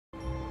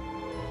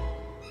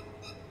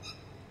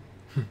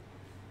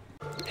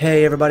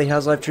Hey everybody,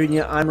 how's life treating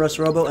you? I'm Russ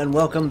Robo, and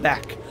welcome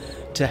back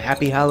to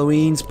Happy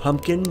Halloween's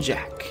Pumpkin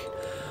Jack.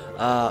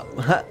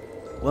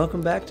 Welcome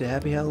back to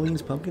Happy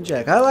Halloween's Pumpkin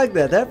Jack. I like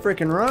that. That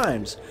frickin'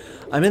 rhymes.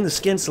 I'm in the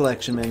skin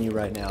selection menu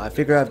right now. I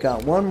figure I've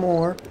got one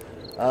more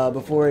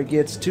before it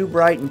gets too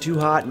bright and too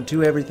hot and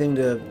too everything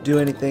to do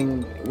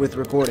anything with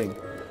recording.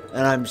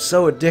 And I'm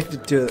so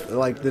addicted to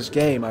this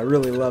game. I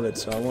really love it,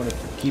 so I want to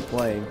keep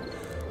playing.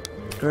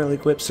 Currently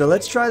equipped. So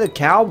let's try the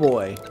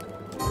cowboy.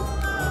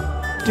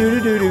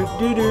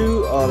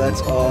 Do-do-do-do-do-do. Oh,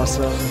 that's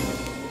awesome.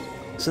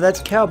 So that's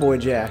Cowboy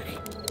Jack.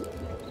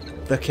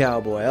 The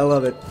cowboy. I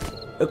love it.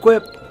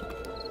 Equip.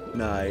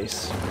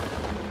 Nice.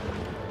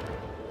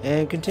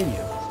 And continue.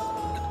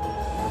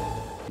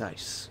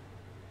 Nice.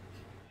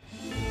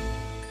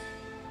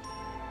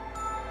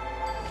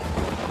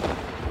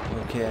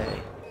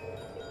 Okay.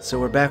 So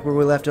we're back where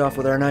we left off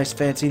with our nice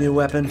fancy new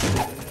weapon.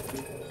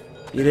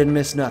 You didn't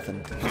miss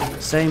nothing.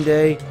 Same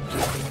day.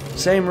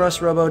 Same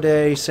Russ Robo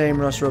day,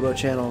 same Russ Robo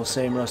Channel,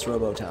 same Russ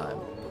Robo time.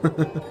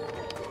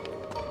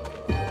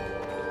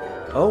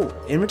 Oh,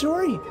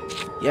 inventory?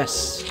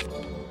 Yes.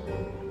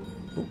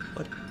 Ooh,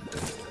 what?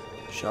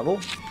 Shovel?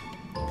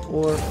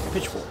 Or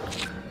pitchfork?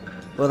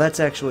 Well, that's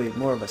actually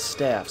more of a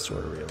staff,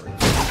 sort of, really.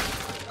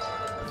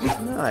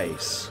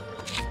 Nice.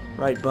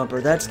 Right bumper.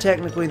 That's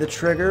technically the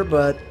trigger,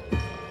 but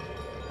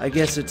I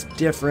guess it's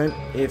different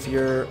if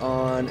you're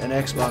on an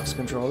Xbox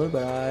controller,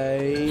 but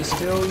I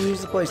still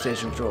use the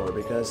PlayStation controller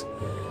because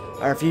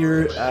I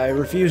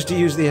refuse to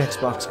use the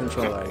Xbox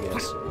controller, I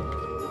guess.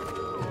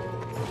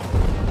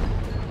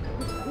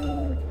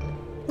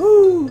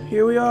 Woo!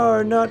 Here we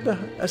are, not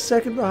a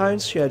second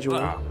behind schedule.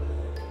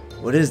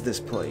 What is this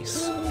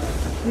place?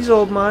 These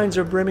old mines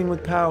are brimming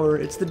with power.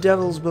 It's the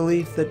devil's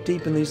belief that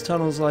deep in these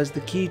tunnels lies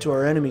the key to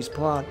our enemy's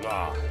plot.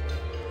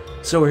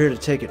 So we're here to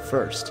take it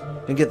first,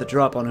 and get the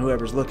drop on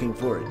whoever's looking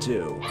for it,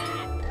 too.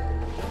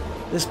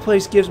 This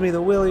place gives me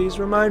the willies.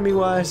 Remind me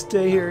why I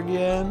stay here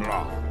again.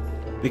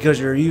 Because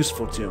you're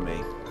useful to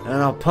me, and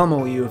I'll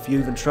pummel you if you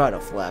even try to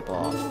flap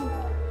off.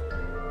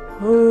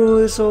 Oh,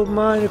 this old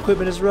mine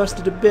equipment is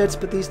rusted to bits,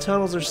 but these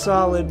tunnels are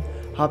solid.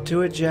 Hop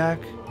to it, Jack.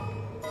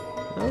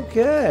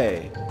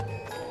 Okay.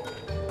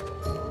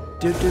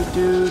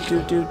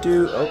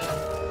 Do-do-do-do-do-do.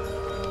 Oh.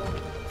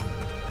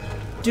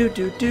 Do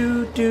do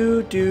do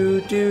do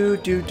do do do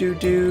do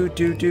do do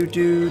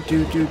do do do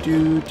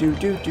do do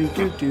do do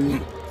do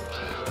do.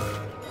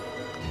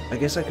 I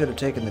guess I could have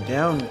taken the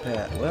down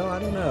path. Well, I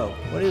don't know.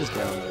 What is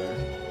down there?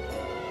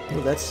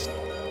 Oh, that's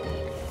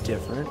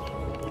different.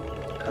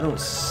 I don't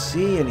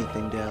see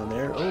anything down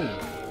there.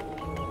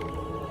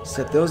 Oh,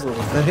 except those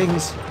little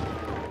things.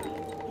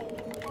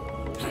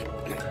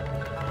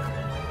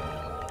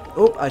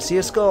 Oh, I see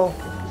a skull.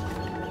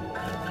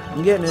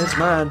 I'm getting it. It's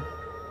mine.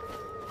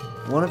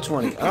 1 of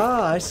 20.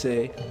 Ah, I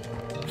see.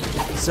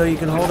 So you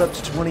can hold up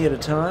to 20 at a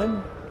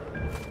time?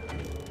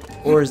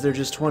 Or is there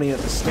just 20 at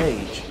the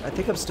stage? I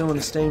think I'm still in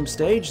the same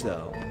stage,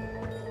 though.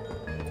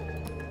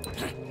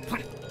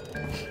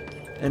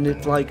 And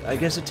it, I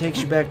guess it takes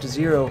you back to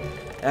 0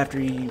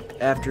 after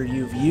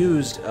you've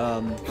used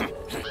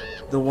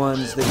the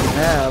ones that you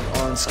have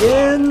on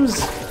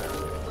skins.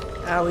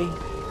 Owie.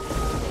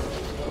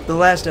 The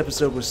last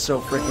episode was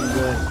so freaking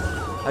good.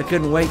 I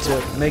couldn't wait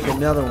to make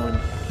another one.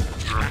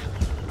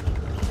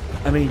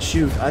 I mean,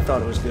 shoot, I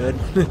thought it was good.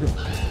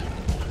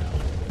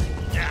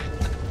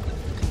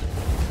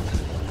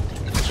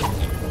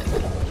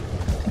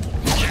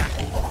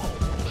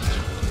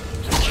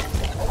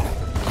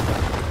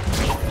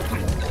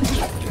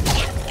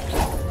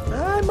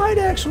 I might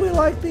actually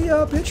like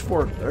the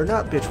pitchfork, or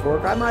not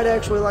pitchfork, I might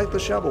actually like the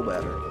shovel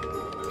better.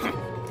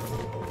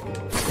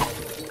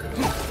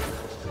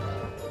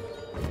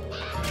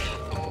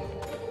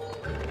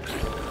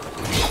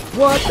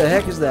 What the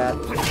heck is that?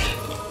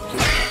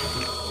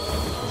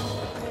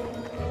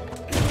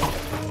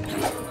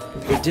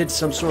 It did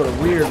some sort of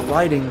weird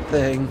lighting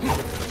thing,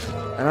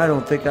 and I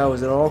don't think I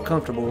was at all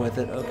comfortable with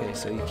it. Okay,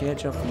 so you can't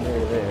jump from there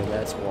to there.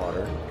 That's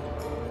water.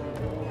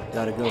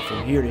 Gotta go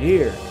from here to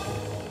here.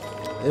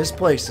 This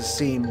place has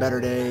seen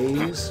better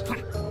days.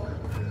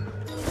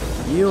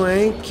 You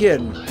ain't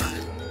kidding.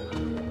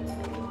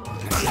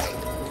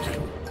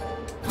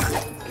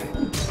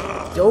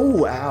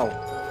 Oh, ow.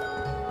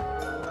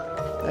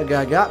 That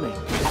guy got me.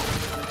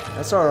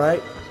 That's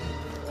alright.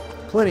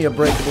 Plenty of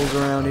breakables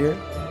around here.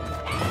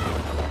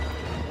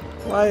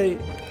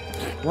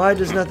 Why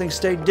does nothing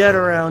stay dead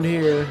around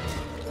here?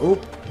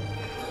 Oop.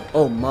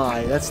 Oh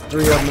my, that's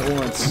 3 of them at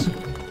once.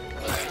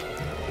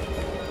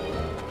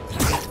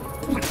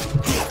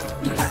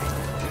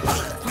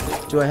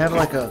 Do I have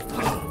like a...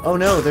 Oh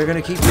no, they're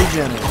gonna keep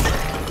regenerating.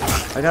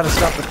 I gotta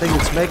stop the thing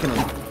that's making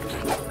them.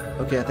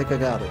 Okay, I think I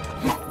got it.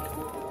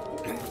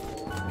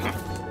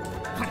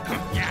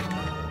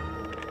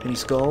 Any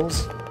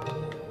skulls?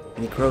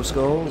 Any crow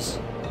skulls?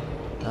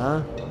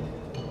 Huh?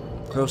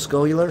 Crow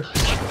skullular?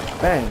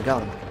 Bang,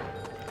 got him.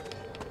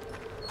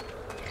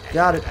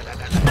 Got it.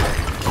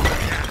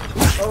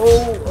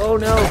 Oh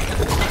no.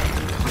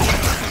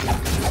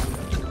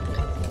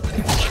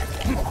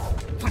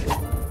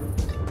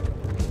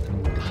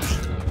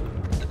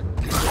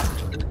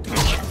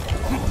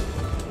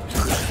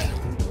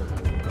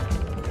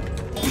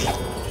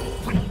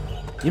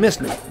 You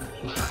missed me.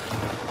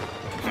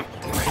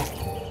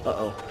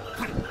 Uh-oh.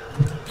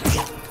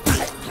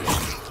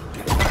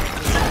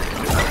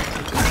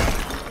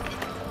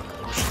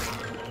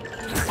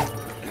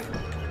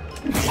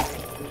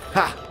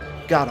 Ha!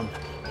 Got him.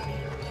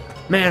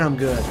 Man, I'm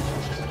good.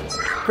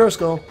 Crow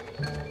skull.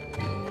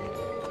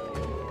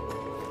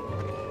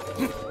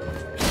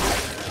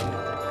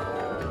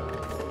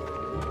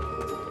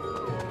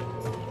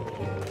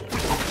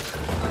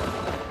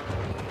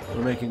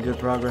 We're making good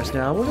progress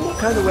now. I wonder what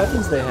kind of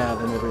weapons they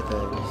have and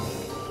everything.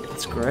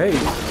 It's great.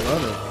 I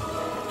love it.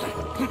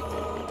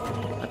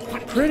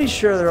 I'm pretty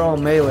sure they're all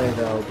melee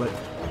though, but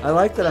I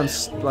like that I'm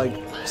like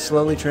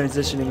slowly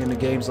transitioning into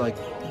games like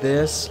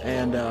this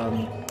and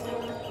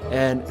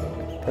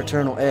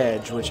Eternal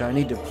Edge, which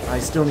I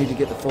still need to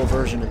get the full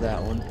version of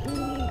that one.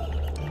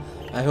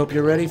 I hope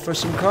you're ready for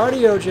some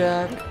cardio,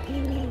 Jack.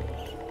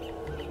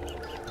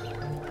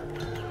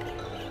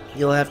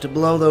 You'll have to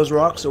blow those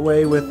rocks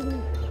away with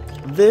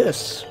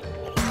this.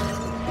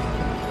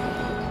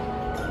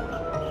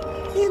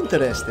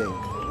 Interesting.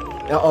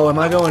 Uh-oh, am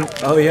I going?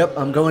 Oh, yep,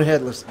 I'm going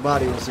headless,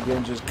 bodiless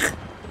again. Just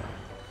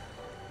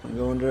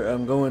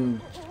I'm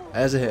going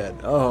as ahead.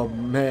 Oh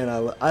man,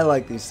 I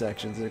like these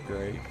sections. They're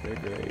great. They're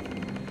great.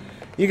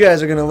 You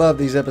guys are gonna love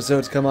these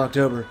episodes come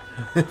October.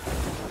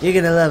 You're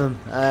gonna love them.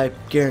 I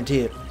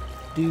guarantee it.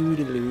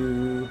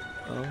 Doo-doo-doo.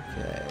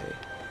 Okay.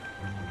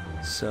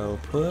 So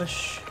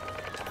push.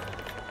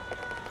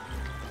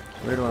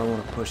 Where do I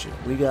want to push it?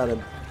 We gotta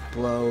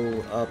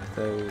blow up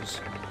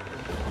those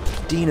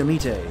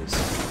dynamites.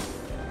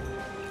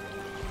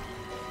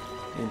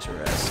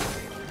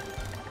 Interesting.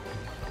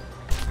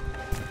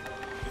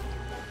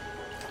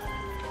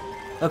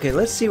 Okay,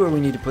 let's see where we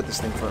need to put this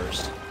thing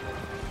first.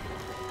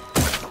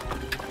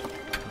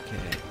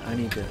 Okay, I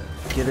need to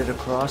get it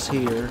across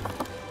here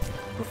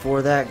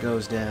before that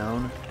goes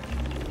down.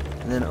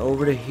 And then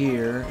over to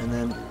here, and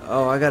then...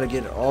 Oh, I gotta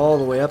get all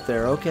the way up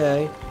there.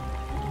 Okay.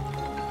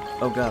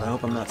 Oh god, I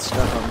hope I'm not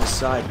stuck on this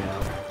side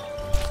now.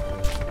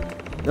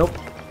 Nope.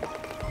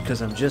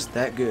 Because I'm just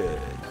that good.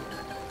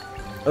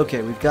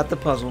 Okay, we've got the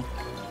puzzle.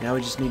 Now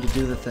we just need to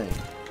do the thing.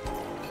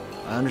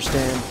 I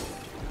understand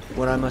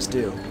what I must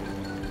do.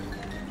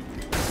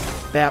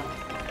 Bap.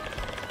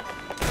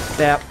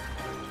 Bap.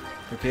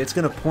 Okay, it's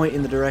going to point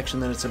in the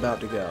direction that it's about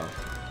to go.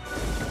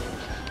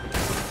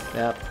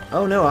 Bap.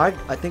 Oh no, I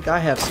think I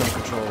have some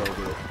control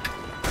over it.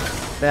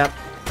 Bap.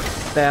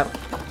 Bap.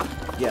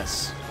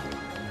 Yes.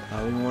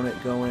 We want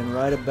it going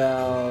right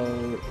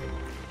about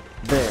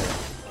there.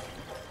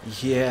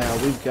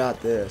 Yeah, we've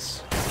got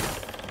this.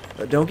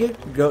 But don't get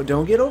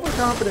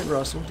overconfident,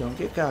 Russell. Don't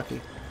get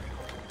cocky.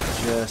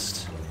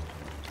 Just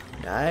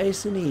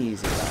nice and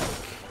easy,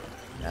 like.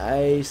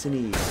 Nice and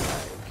easy,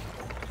 like.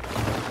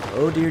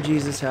 Oh dear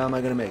Jesus, how am I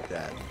gonna make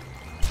that?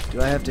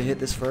 Do I have to hit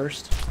this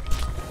first?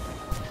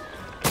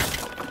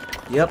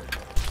 Yep.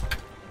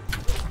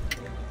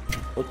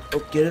 Oh,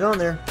 get it on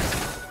there.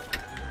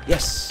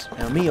 Yes.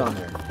 Now me on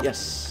there.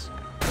 Yes.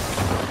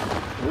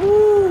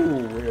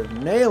 Woo! We're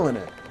nailing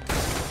it.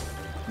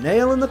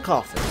 Nailing the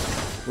coffin,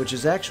 which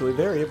is actually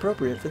very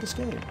appropriate for this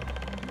game.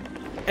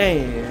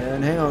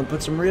 And hang on,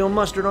 put some real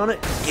mustard on it.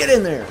 Get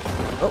in there.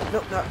 Oh,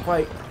 no, not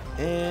quite.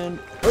 And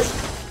wait.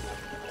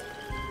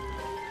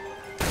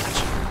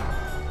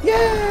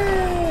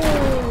 Yay!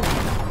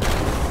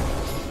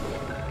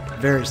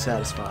 Very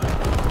satisfying.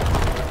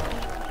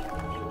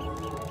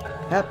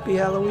 Happy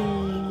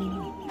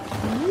Halloween.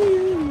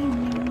 Woo.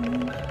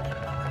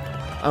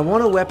 I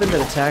want a weapon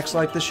that attacks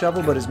like the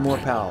shovel but is more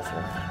powerful.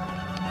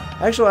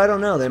 Actually, I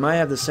don't know. They might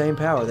have the same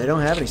power. They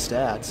don't have any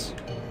stats.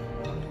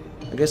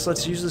 I guess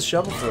let's use the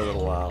shovel for a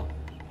little while.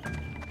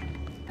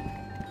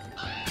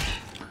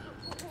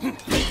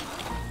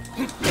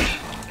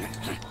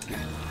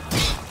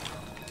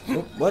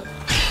 Oh, what?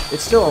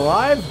 It's still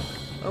alive?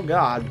 Oh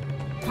god.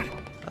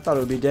 I thought it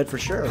would be dead for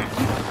sure.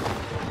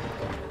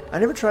 I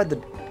never tried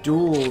the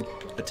dual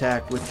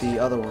attack with the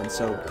other one,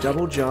 so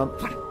double jump.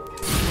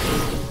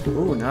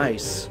 Ooh,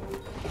 nice.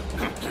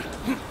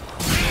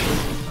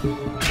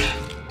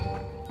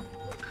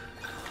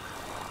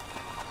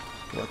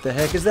 What the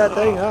heck is that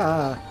thing?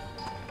 Ah.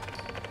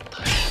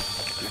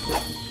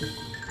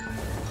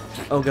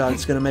 Oh god,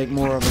 it's gonna make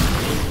more of them.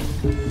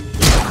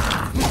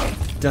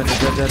 Dun dun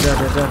dun dun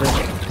dun dun dun.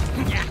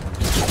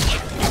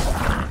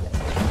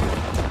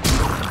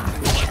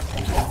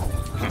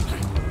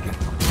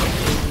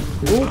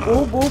 Oop,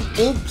 oop, oop,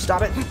 oop,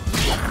 stop it.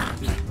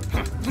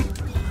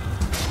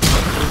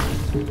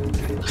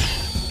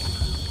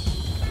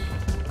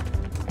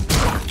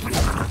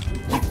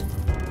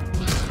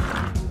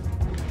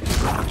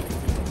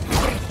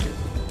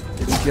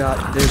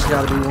 There's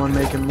got to be one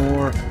making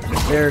more.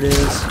 There it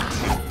is.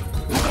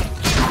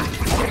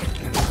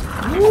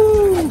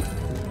 Woo!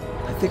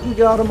 I think we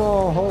got them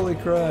all. Holy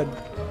crud.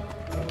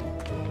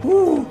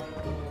 Woo!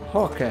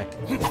 Okay.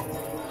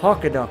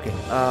 Hawkadocky.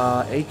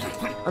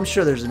 I'm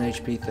sure there's an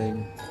HP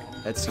thing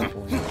at some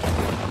point.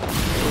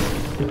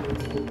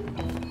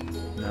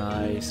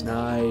 Nice,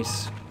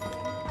 nice.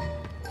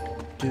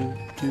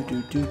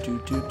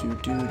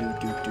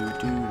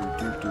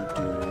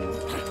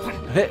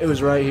 It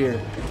was right here.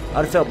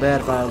 I'd have felt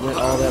bad if I went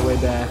all that way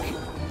back.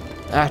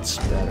 That's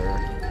better.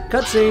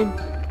 Cutscene.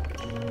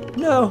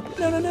 No,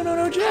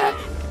 Jack.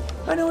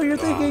 I know what you're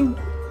thinking.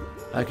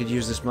 I could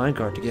use this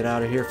minecart to get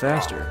out of here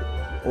faster.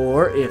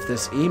 Or if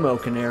this emo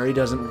canary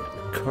doesn't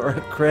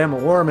cram a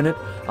worm in it,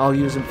 I'll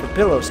use him for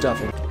pillow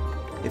stuffing.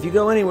 If you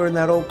go anywhere in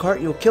that old cart,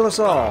 you'll kill us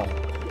all.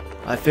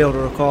 I fail to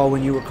recall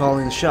when you were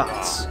calling the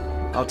shots.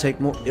 It'll take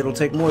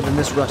more than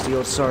this rusty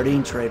old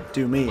sardine tray to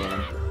do me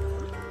in.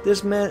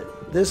 This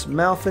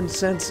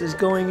malfeasance is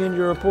going in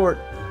your report.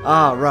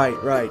 Ah,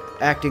 right.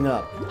 Acting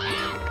up.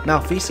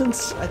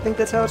 Malfeasance? I think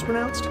that's how it's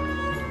pronounced.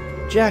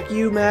 Jack,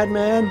 you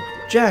madman.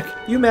 Jack,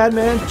 you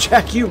madman.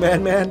 Jack, you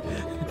madman.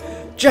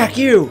 Jack,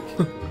 you!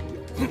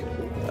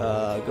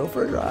 Go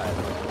for a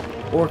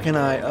drive. Or can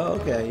I... Oh,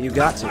 okay, you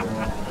got to.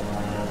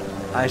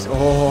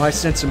 I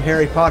sense some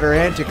Harry Potter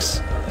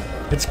antics.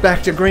 It's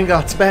back to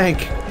Gringotts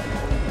Bank.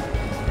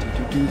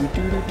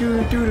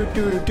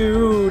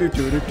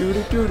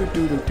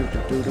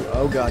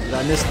 Oh god, did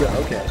I miss the...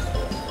 Okay.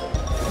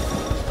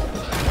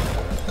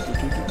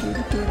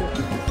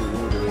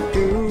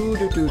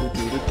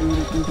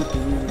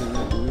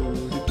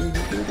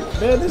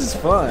 Man, this is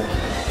fun.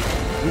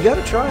 You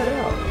gotta try it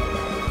out.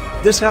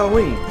 This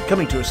Halloween,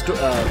 coming to a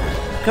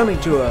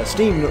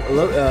Steam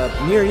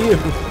near you.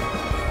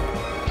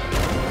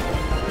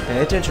 Pay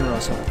attention,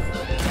 Russell.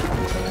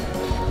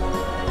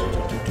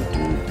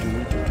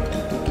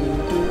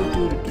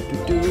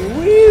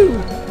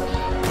 Woo!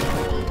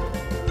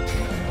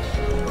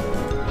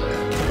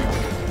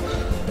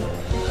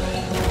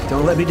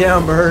 Don't let me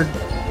down, bird.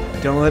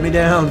 Don't let me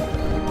down.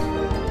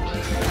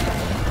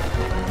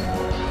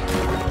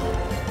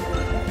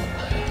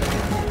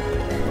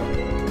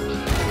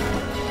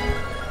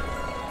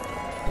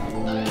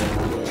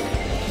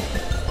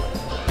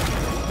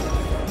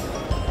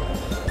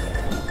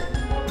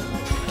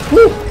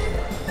 Woo!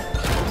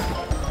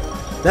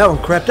 That one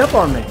crept up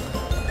on me.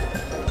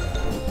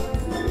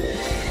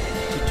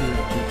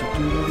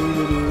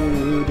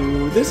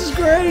 This is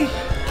great!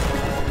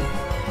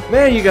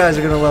 Man, you guys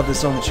are gonna love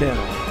this on the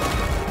channel.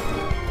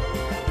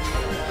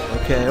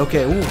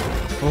 Okay, ooh.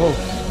 Oh.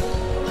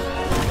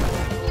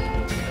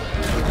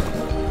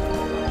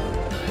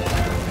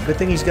 Good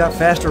thing he's got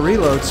faster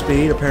reload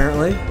speed,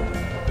 apparently.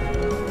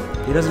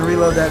 He doesn't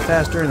reload that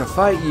fast during a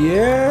fight.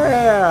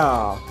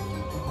 Yeah!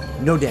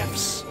 No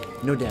deaths.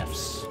 No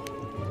deaths.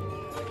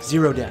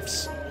 0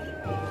 deaths.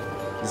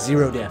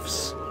 0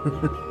 deaths.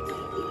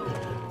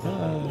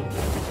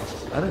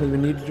 I don't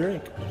even need to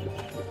drink.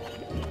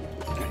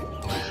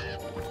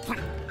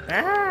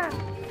 Ah!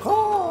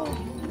 Call!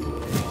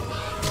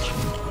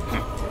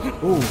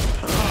 Ooh.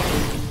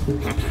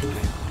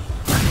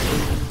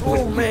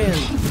 Oh man!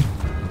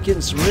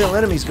 Getting some real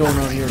enemies going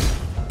on here.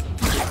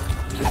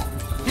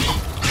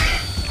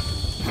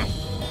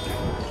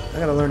 I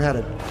gotta learn how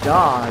to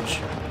dodge.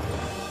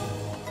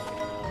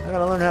 I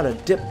gotta learn how to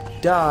dip,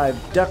 dive,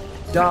 duck,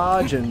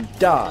 dodge, and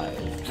dive.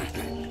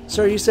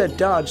 Sir, you said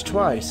dodge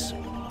twice.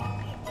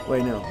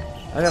 Wait, no.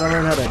 I gotta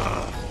learn how to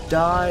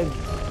dive.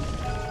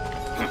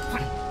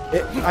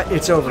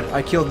 It's over.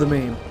 I killed the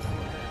meme.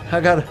 I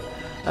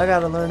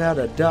gotta learn how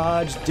to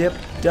dodge, dip,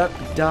 duck,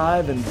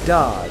 dive, and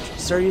dodge.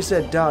 Sir, you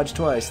said dodge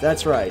twice.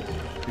 That's right.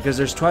 Because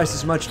there's twice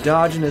as much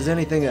dodging as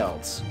anything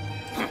else.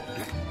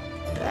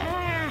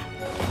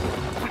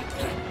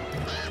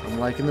 I'm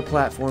liking the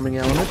platforming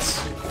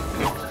elements.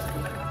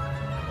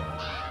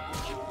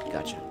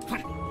 Gotcha.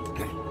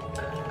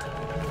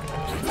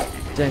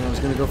 Dang, I was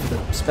gonna go for the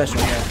special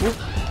attack. Whoop.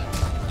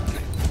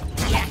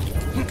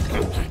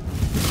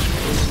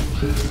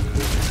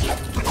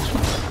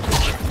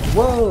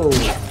 Whoa!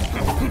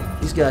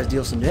 These guys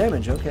deal some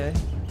damage, okay.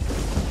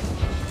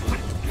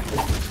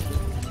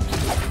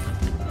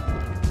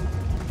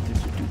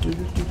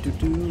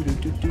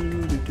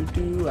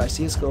 I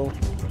see a skull.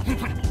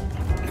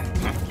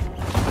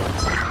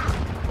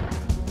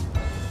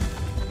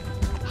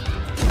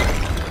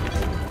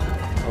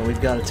 Oh,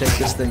 we've got to take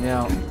this thing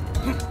out.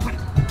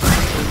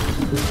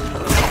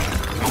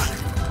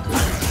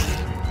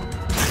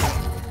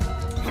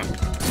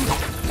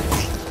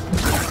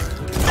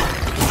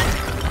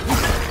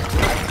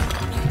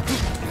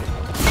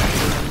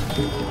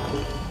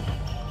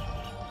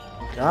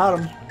 Got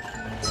him.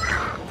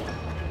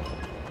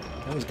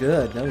 That was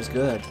good. That was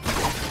good.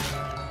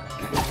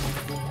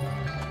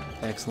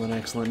 Excellent,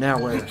 excellent. Now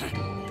where?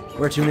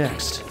 Where to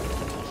next?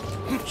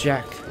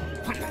 Jack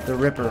the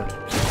Ripper.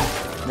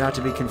 Not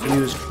to be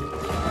confused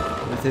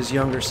with his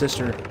younger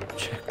sister.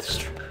 Jack the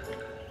Stripper.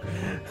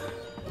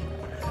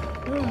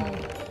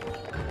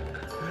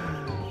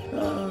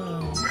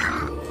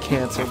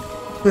 Canceled.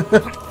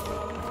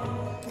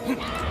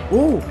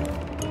 Ooh!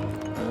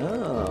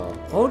 Oh.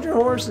 Hold your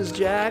horses,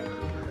 Jack.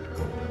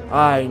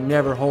 I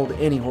never hold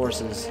any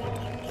horses.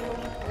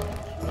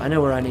 I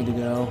know where I need to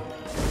go.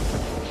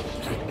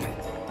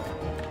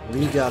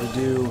 We gotta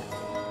do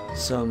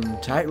some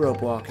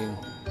tightrope walking.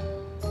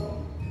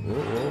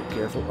 Oh,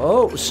 careful.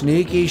 Oh,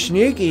 sneaky,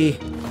 sneaky.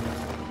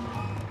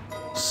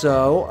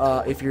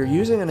 So, if you're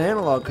using an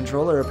analog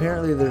controller,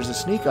 apparently there's a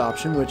sneak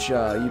option, which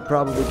you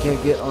probably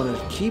can't get on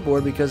a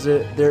keyboard because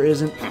there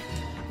isn't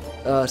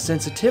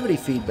sensitivity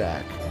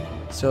feedback.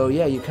 So,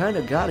 yeah, you kind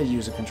of got to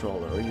use a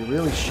controller, or you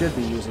really should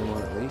be using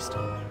one at least.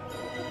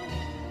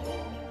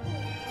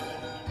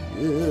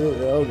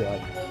 Oh,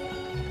 God.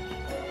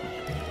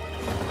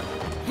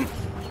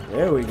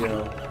 There we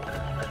go.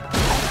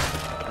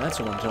 That's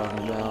what I'm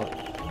talking about.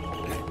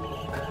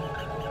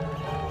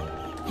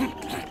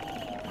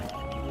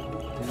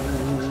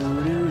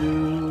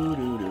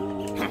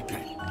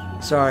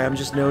 Sorry, I'm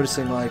just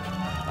noticing, like,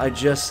 I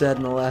just said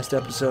in the last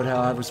episode how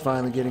I was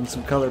finally getting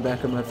some color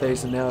back on my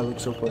face, and now I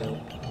look so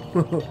pale.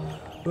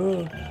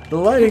 The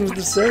lighting's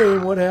the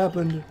same. What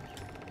happened?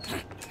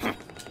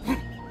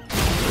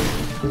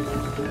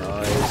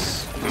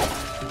 Nice.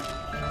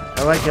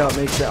 I like how it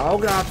makes it. Oh,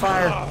 God,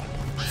 fire!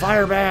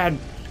 Fire bad!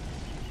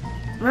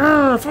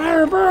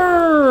 Fire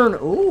burn!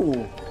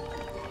 Ooh.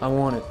 I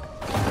want it.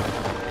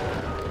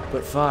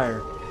 But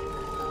fire.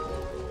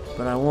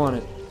 But I want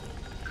it.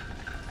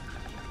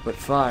 But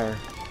fire.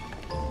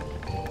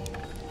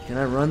 Can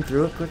I run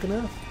through it quick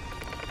enough?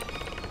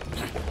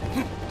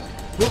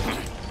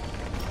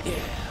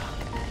 Yeah.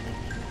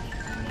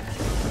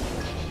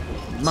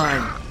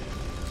 Mine.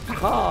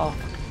 Call.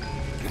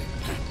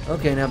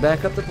 Okay, now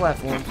back up the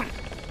platform.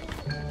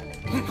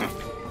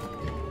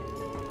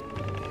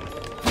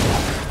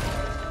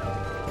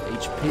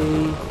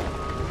 HP.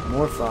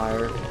 More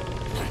fire.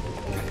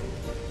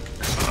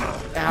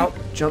 Out.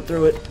 Jump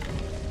through it.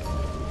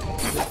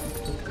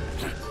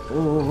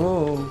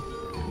 Whoa.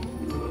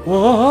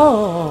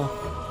 Whoa.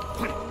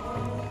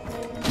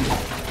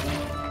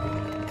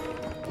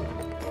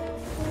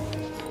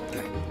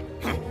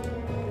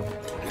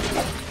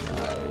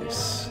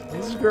 Nice.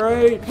 This is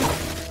great.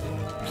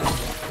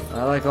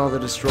 I like all the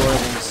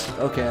destroyables.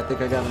 Okay, I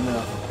think I got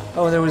enough.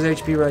 Oh, there was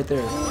HP right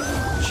there.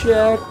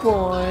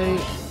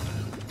 Checkpoint.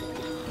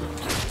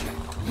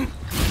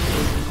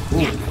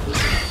 Ooh.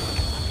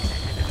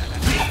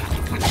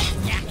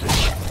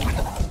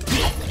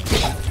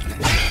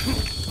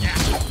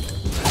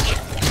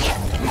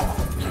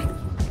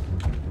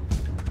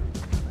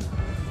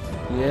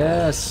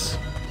 Yes.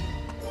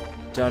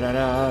 Da da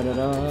da da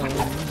da.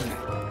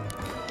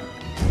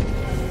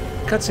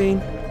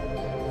 Cutscene.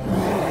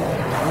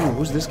 Oh,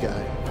 who's this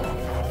guy?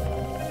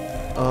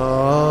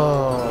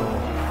 Oh,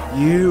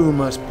 you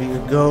must be a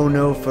go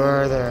no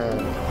further.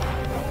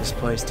 This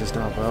place does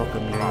not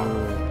welcome you.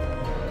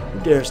 Who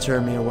dares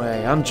turn me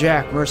away? I'm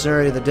Jack,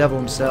 mercenary of the devil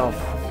himself.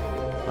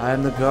 I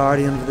am the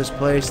guardian of this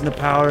place and the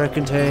power it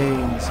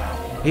contains.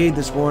 Heed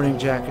this warning,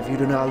 Jack. If you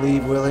do not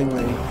leave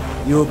willingly,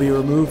 you will be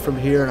removed from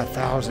here in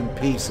 1,000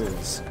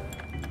 pieces.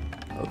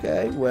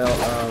 Okay, well,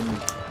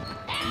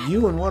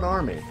 you and what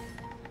army?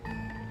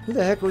 Who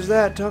the heck was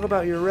that? Talk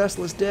about your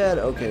restless dead.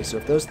 Okay, so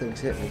if those things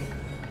hit me,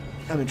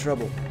 I'm in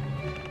trouble.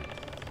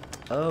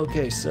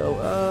 Okay, so,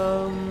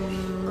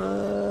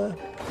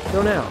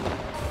 go now.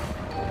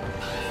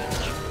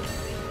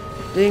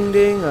 Ding,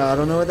 ding. I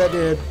don't know what that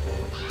did.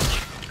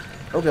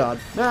 Oh, God.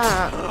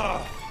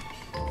 Ah!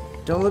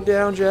 Don't look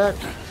down, Jack.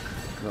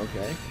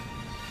 Okay.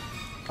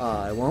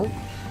 I won't.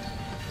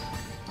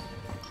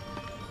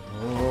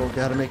 Oh,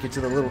 gotta make it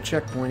to the little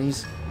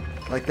checkpointies.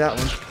 Like that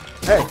one.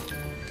 Hey!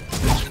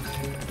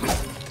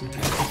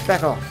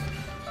 Back off.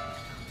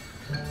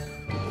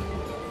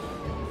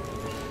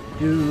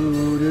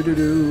 Do do do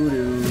do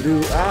do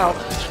do. Ow!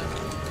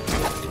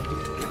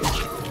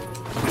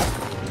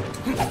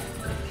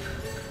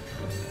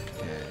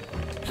 Okay.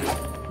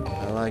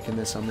 I'm liking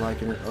this. I'm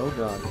liking it. Oh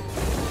God.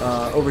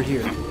 Over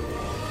here.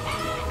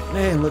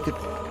 Man, look at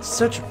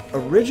such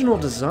original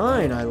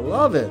design. I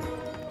love it.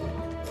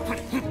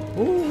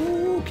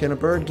 Ooh, can a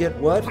bird get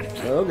what?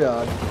 Oh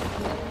God.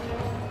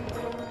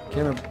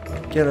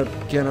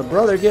 Can a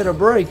brother get a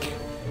break?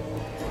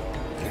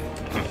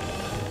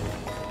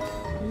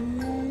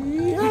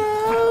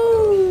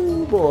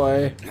 Oh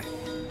boy.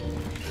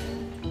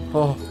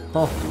 Oh,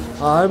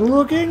 I'm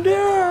looking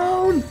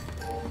down.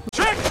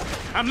 Check!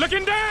 I'm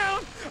looking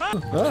down.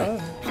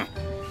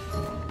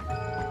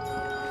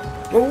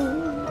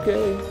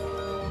 Okay.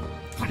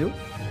 Nope.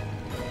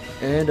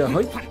 And a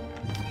hike.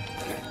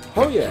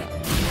 Oh yeah.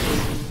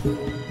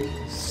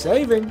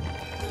 Saving.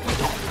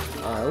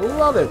 I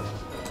love it.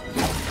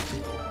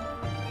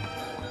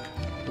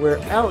 We're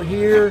out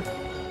here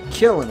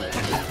killing it.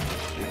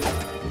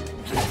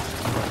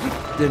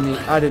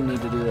 I didn't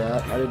need to do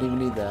that. I didn't even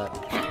need that.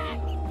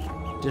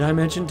 Did I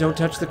mention don't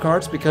touch the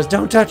carts? Because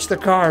don't touch the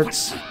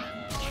carts!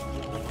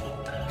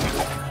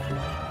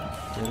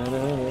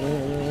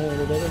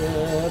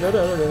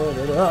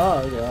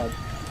 Oh, God.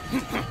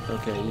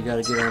 Okay, you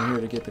gotta get on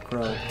here to get the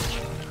crow.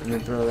 And then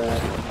throw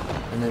that.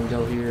 And then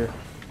go here.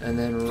 And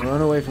then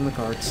run away from the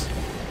carts.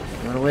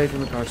 Run away from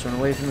the carts, run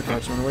away from the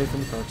carts, run away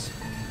from the carts.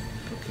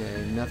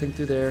 Okay, nothing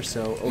through there,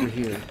 so over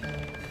here.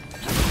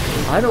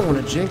 I don't want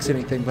to jinx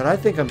anything, but I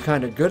think I'm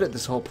kind of good at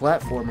this whole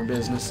platformer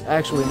business.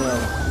 Actually,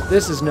 no.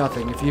 This is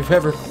nothing. If you've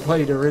ever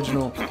played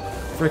original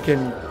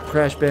frickin'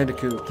 Crash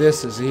Bandicoot,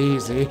 this is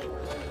easy.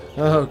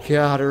 Oh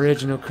god,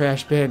 original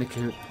Crash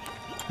Bandicoot.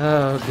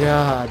 Oh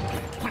god.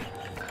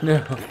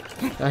 No,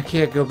 I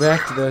can't go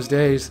back to those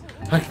days.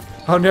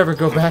 I'll never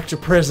go back to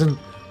prison.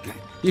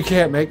 You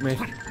can't make me.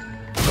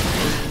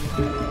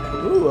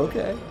 Ooh,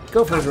 okay.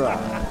 Go for a drive.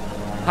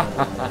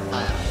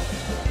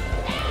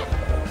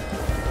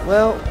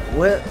 Well,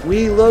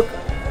 we look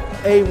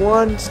a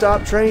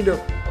one-stop train to...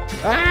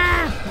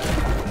 Ah!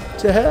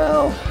 To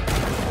hell!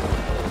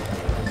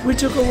 We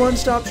took a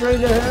one-stop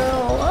train to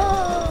hell!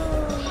 Ah!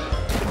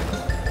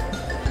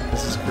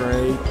 This is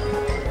great.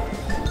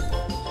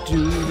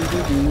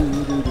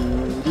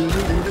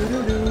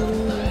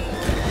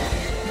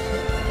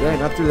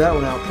 Dang, I threw that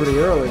one out pretty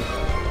early.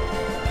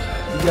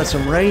 You got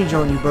some range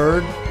on you,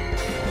 bird.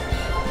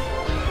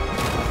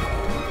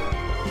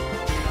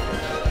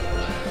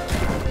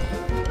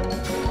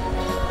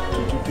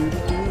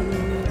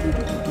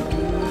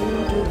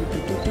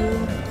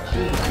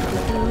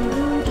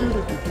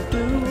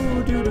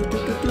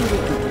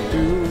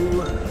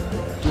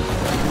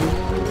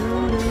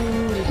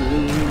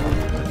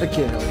 I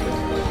can't help it.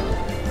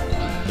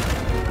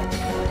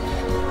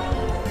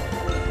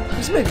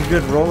 This would make a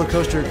good roller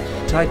coaster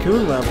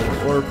tycoon level,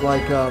 or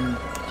like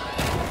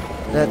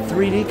that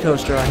 3D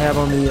coaster I have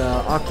on the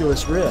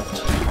Oculus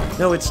Rift.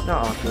 No, it's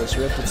not Oculus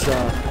Rift. It's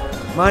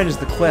mine is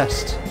the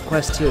Quest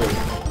 2,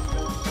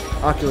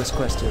 Oculus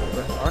Quest 2.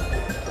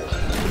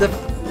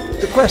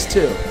 The Quest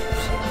 2.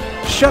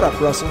 Shut up,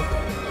 Russell.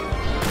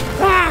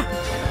 Ah!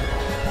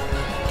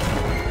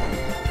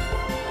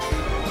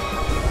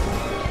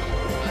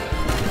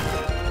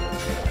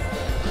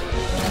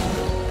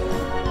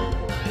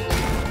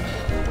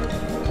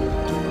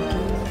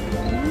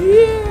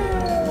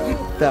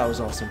 That was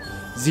awesome.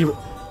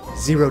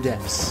 Zero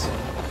deaths.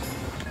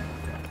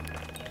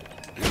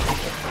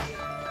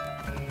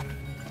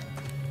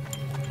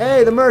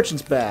 Hey, the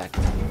merchant's back.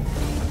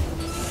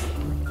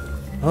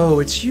 Oh,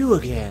 it's you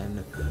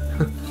again.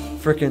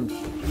 Frickin'.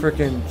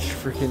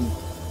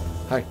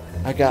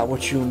 I got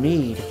what you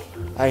need.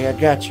 I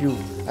got you.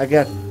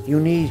 You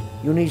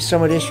need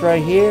some of this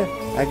right here?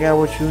 I got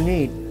what you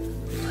need.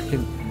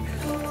 Frickin'.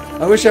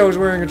 I wish I was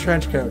wearing a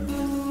trench coat.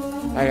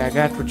 I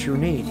got what you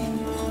need.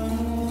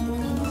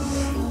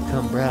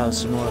 Come browse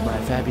some more of my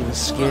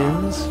fabulous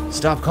skins.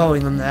 Stop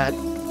calling them that.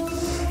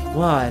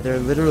 Why, they're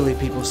literally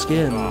people's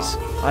skins.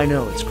 I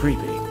know, it's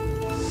creepy.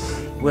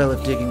 Well,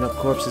 if digging up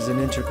corpses and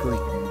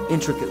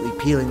intricately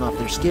peeling off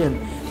their skin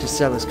to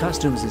sell as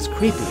costumes is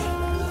creepy,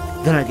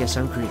 then I guess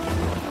I'm creepy.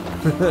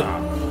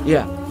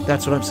 Yeah,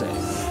 that's what I'm saying.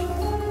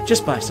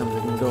 Just buy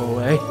something and go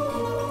away.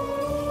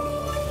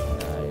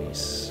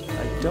 Nice.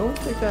 I don't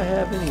think I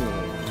have any.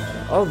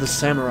 Oh, the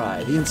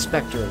samurai, the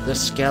inspector, the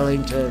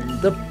skeleton,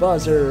 the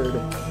buzzard.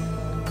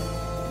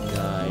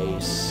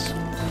 Nice.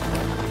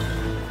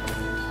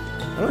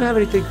 I don't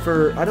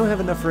have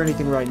enough for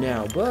anything right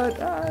now, but,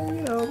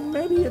 you know,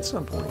 maybe at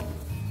some point.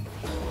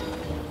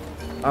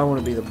 I want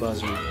to be the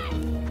buzzard.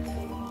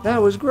 That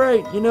was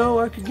great, you know,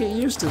 I could get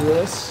used to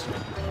this.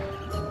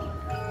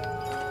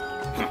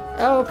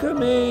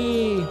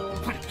 Alchemy!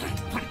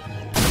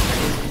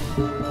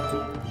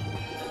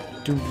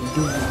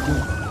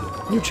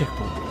 New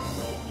checkpoint.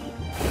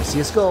 I see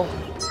a skull.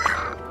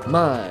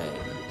 Mine.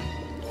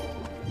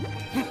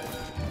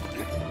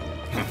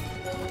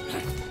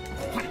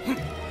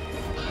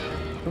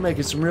 We're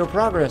making some real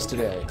progress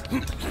today.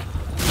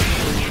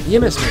 You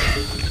missed me.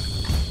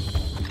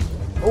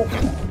 Oh.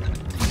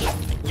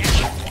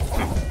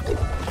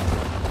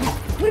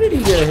 When did he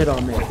get a hit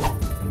on me?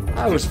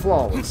 I was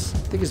flawless. I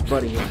think his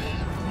buddy hit me.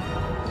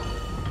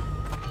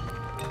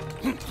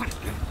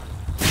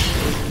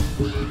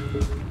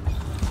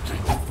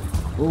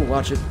 Oh,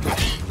 watch it.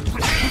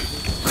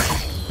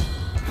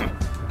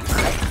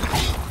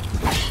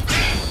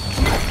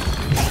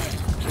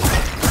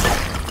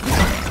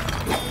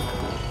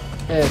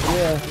 Heck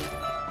yeah.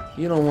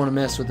 You don't want to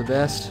mess with the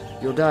best.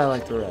 You'll die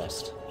like the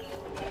rest.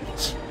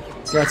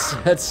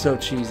 That's so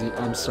cheesy.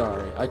 I'm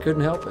sorry. I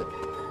couldn't help it.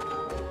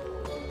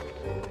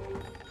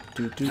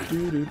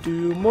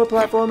 More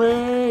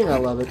platforming! I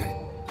love it.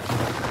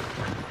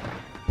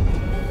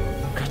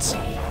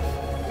 Cutscene.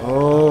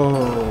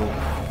 Oh.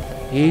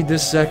 Heed the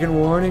second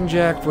warning,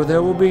 Jack, for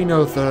there will be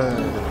no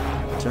third.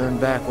 Turn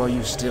back while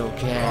you still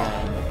can.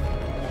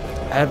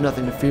 I have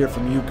nothing to fear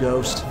from you,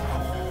 Ghost.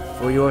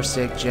 For your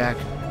sake, Jack,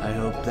 I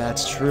hope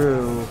that's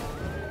true.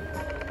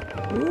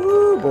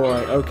 Ooh,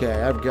 boy.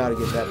 Okay, I've got to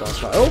get that boss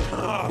fight.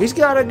 Oh! He's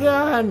got a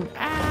gun!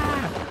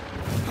 Ah!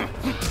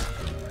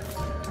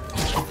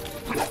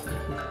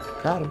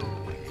 Got him.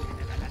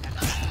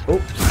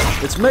 Oh,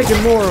 it's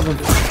making more of them.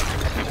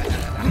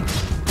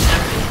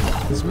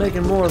 It's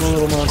making more of the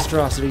little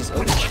monstrosities.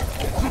 Oh.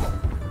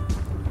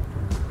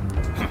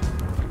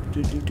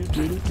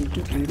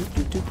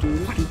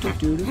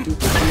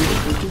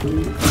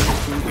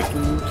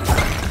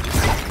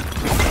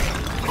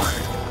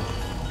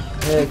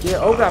 Heck yeah.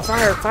 Oh, got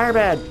fire. Fire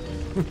bad.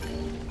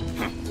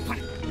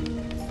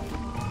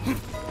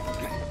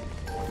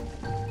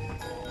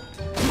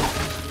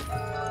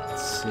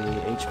 Let's see.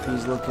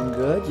 HP's looking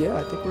good. Yeah,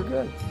 I think we're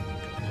good.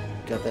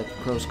 got that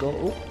crow skull.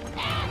 Oh.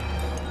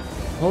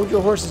 Hold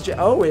your horse's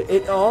oh,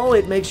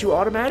 it makes you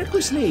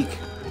automatically sneak.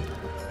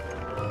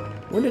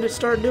 When did it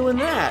start doing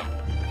that?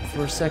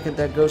 For a second,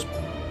 that ghost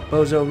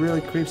bozo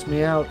really creeps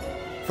me out.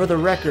 For the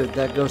record,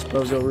 that ghost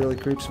bozo really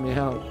creeps me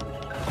out.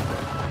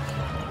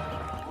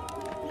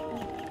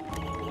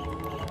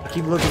 I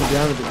keep looking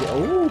down at the...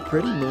 Oh,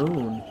 pretty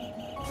moon.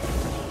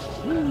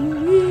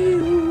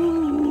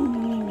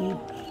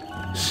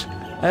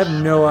 I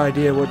have no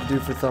idea what to do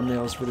for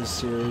thumbnails for this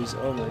series.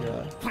 Oh my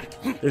god.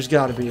 There's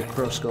got to be a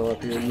crow skull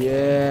up here.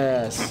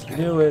 Yes!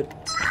 Knew it.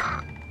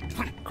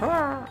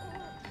 Oh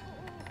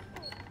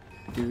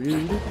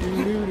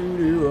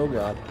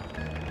god.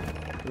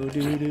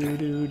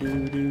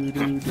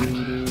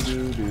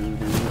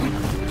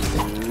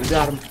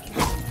 Got him.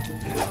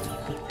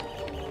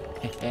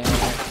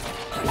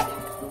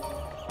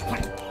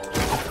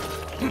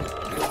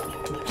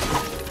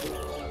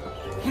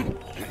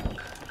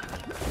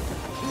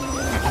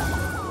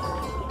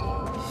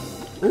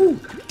 Ooh,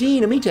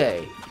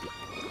 dynamite!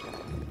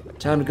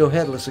 Time to go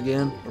headless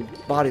again, or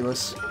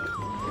bodiless.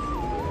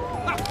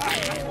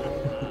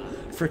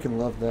 Freaking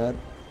love that.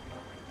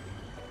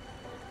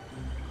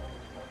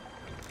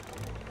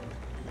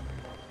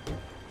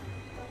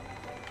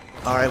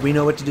 Alright, we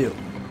know what to do.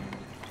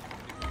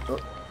 Oh,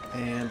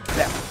 and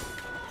bap.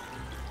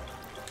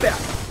 Bap!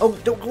 Oh,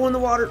 don't go in the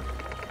water!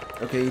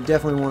 Okay, you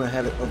definitely want to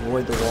have it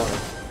avoid the water.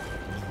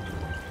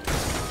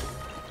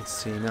 Let's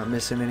see, not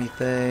missing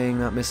anything,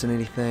 not missing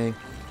anything.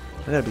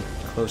 I gotta be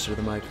closer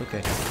to the mic.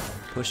 Okay.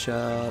 Push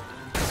up.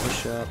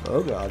 Push up.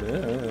 Oh god.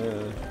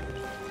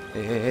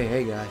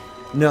 Hey, guy.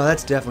 No,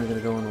 that's definitely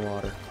gonna go in the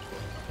water. I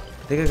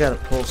think I gotta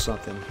pull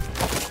something.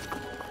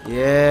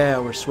 Yeah,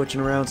 we're switching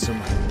around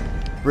some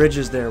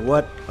bridges there.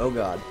 What? Oh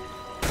god.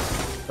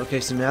 Okay,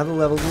 so now the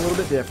level's a little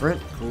bit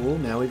different. Cool.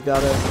 Now we've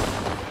got a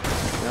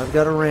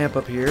ramp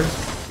up here.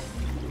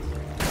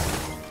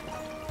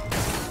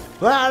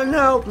 Well, I don't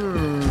know.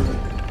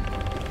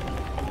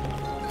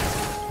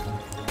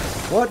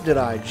 What did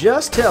I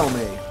just tell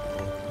me?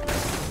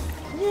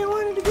 You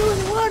wanted to go in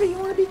the water. You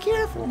want to be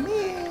careful,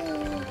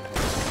 man.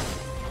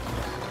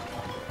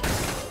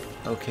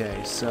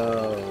 Okay,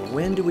 so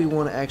when do we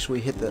want to actually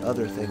hit the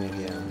other thing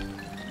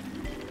again?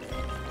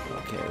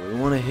 Okay, we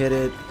want to hit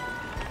it.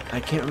 I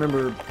can't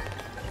remember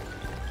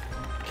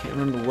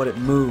what it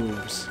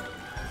moves.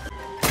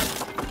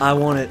 I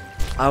want it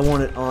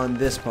on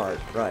this part.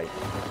 Right.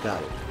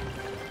 Got it.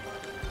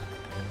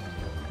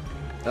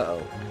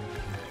 Uh-oh.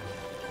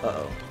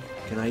 Uh-oh.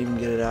 Can I even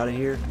get it out of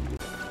here?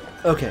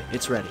 Okay,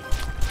 it's ready.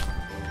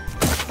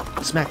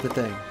 Smack the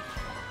thing.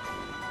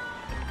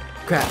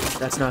 Crap,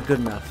 that's not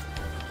good enough.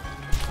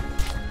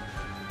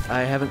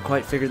 I haven't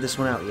quite figured this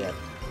one out yet.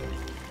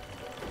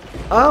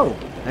 Oh,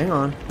 hang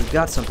on. We've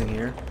got something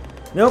here.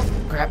 Nope,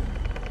 crap.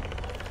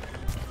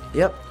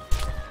 Yep.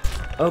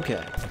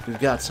 Okay, we've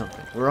got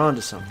something. We're on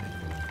to something.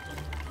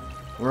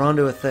 We're on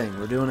to a thing.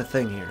 We're doing a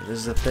thing here. This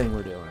is a thing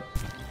we're doing.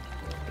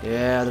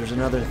 Yeah, there's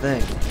another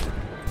thing.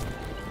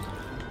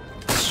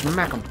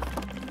 Smack him.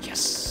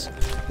 Yes.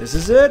 This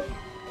is it.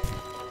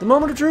 The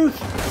moment of truth.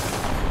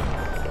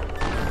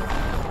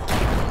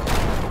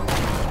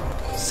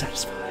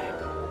 Satisfying.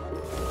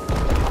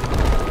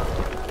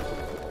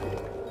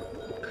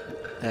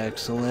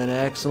 Excellent,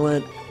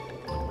 excellent.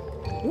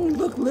 Ooh,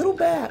 look, little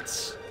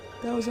bats.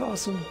 That was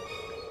awesome.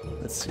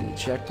 Let's see.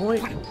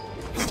 Checkpoint.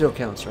 Still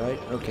counts, right?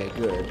 Okay,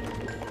 good.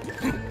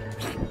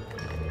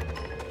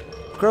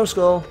 Crow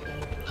skull.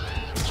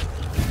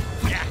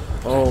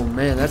 Oh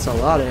man, that's a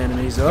lot of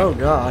enemies. Oh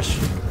gosh.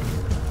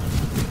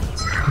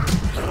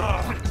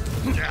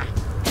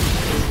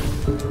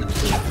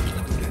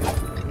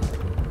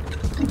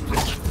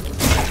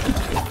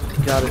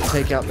 Gotta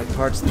take out the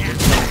parts that they're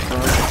coming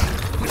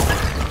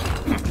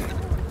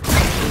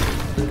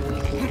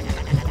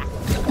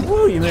from.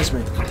 Woo, you missed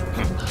me.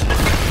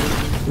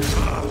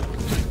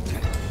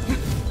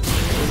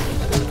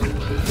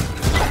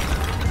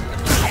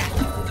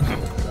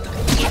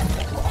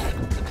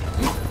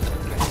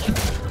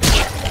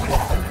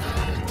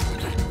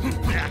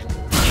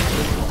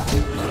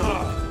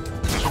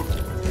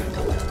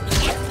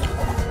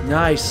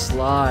 Nice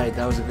slide.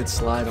 That was a good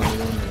slide on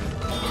the end there.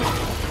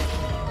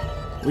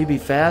 We be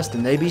fast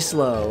and they be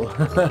slow.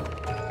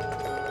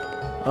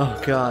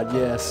 Oh god,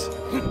 yes.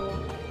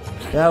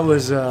 That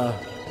was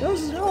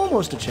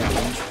almost a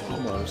challenge.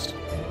 Almost.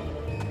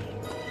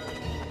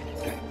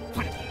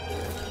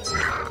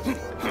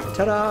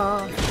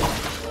 Ta-da!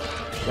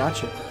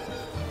 Gotcha.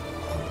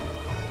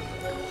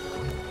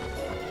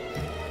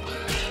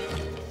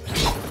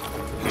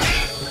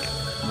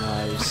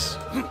 Nice.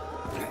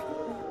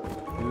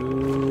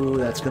 Ooh,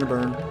 that's gonna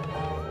burn.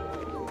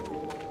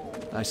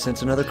 I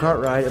sense another cart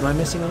ride. Am I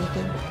missing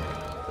anything?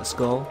 A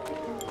skull?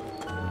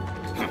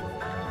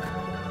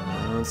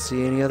 I don't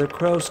see any other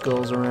crow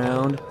skulls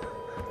around.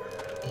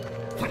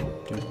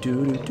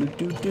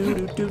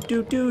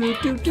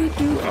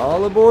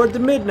 All aboard the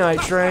midnight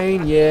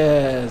train.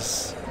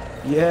 Yes.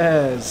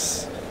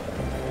 Yes.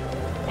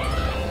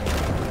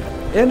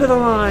 End of the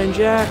line,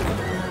 Jack.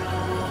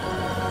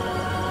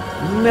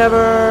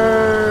 Never!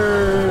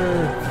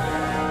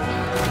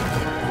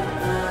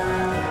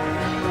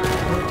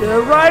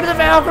 The Ride of the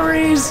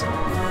Valkyries!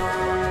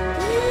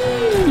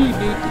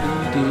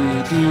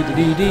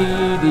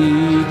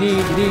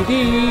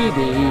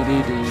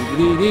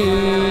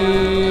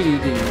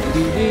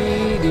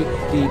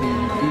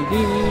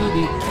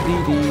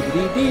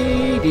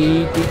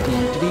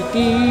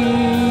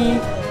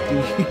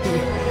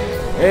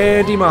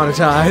 And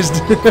demonetized.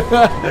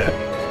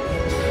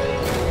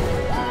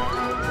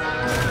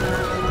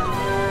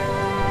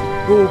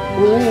 Ooh,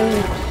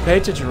 ooh. Pay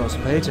attention,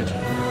 Russell. Pay attention.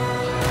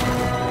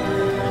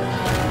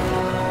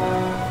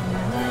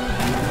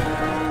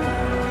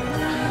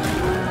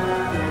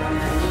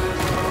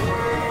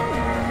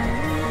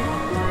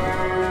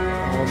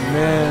 Oh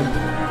man,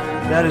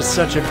 that is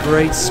such a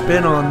great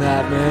spin on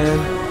that,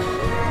 man.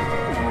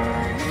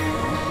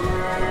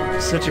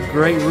 Such a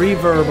great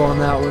reverb on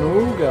that one.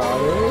 Oh god,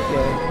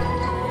 okay.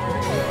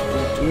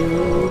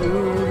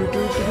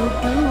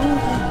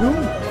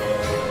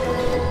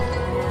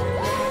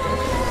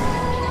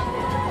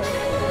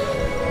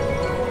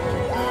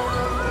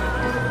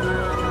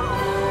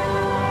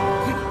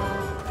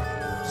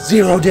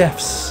 0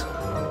 deaths.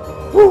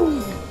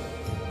 Woo!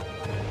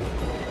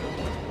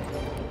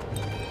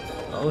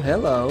 Oh,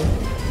 hello.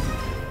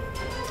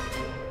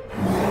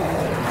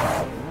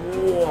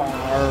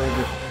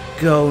 Warg.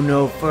 Go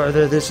no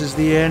further. This is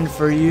the end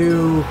for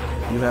you.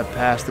 You have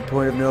passed the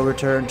point of no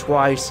return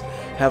twice.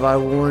 Have I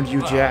warned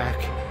you, Jack?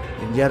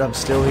 And yet I'm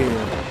still here.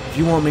 If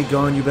you want me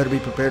gone, you better be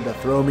prepared to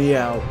throw me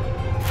out.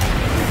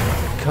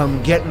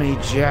 Come get me,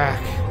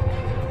 Jack.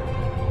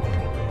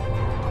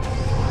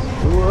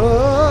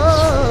 Whoa!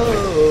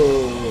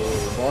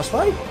 Boss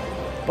fight?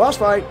 Boss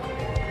fight!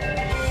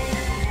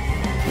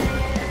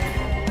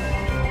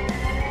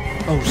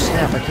 Oh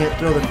snap, I can't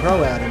throw the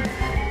crow at him.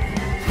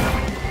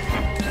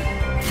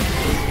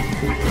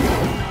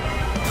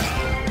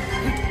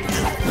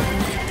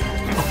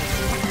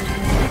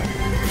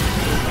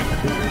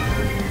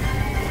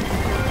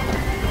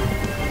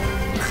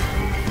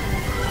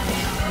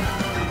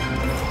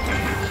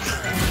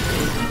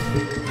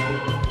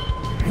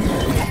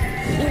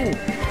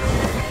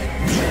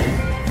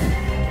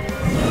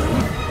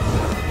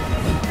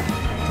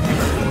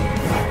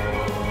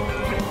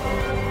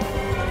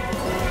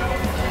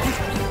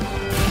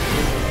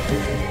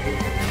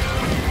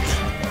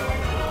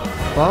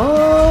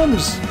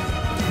 Bombs!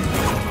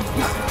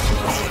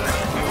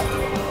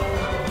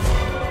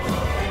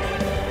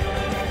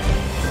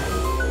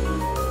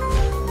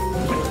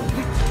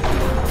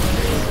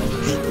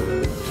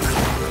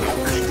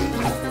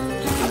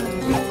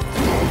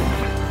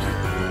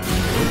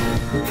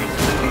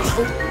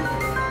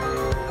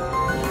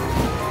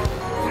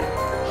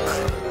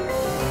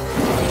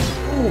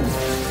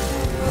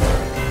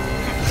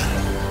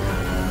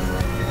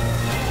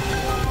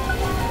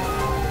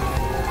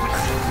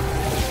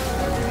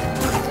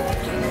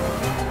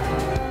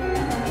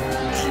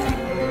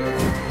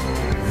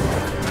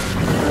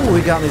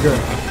 He got me good.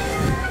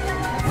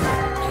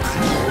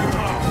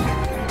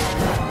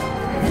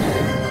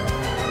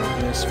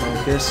 Focus,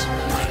 focus.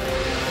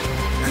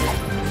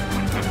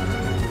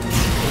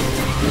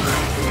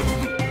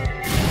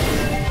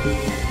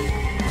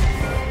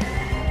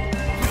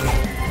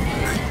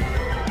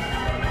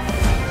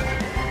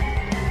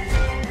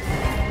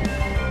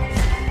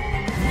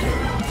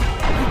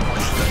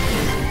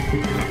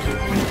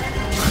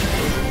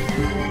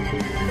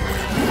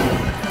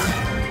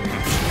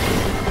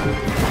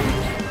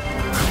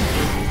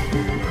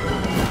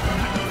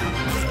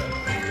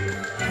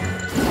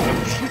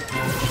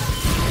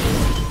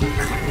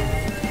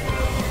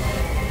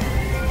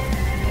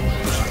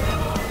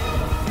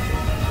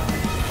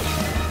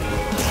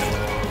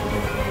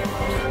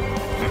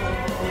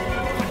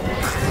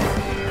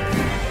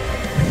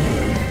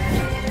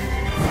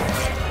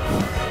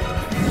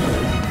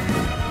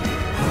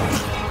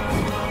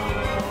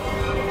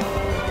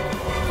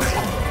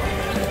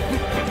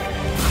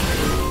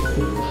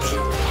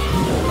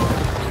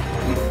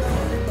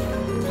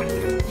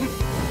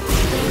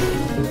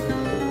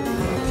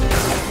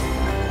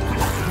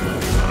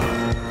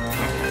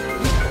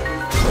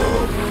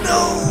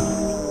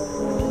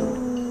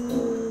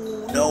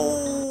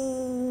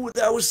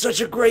 That was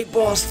such a great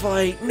boss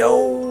fight.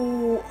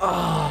 No!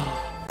 Ah.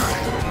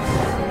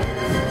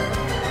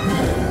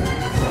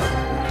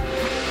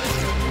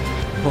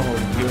 Oh,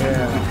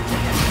 yeah.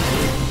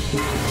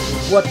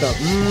 What the?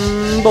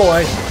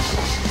 Boy.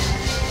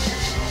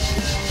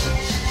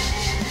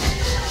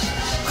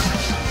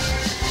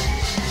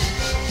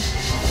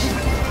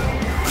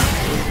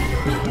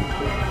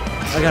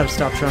 I gotta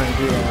stop trying to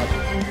do that.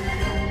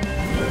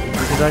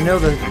 Because I know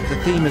the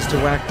theme is to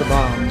whack the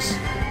bombs.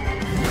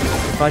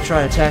 If I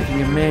try attacking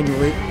him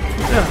manually,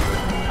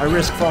 I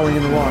risk falling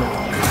in the water.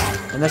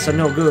 And that's a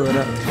no good.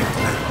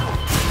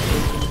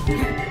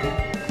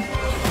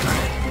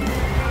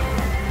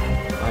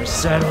 I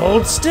said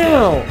hold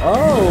still!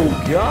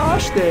 Oh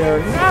gosh, they are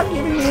not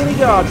giving me any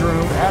dodge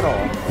room at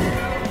all.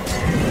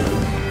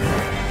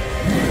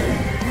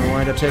 I'm gonna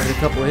wind up taking a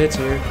couple of hits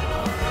here.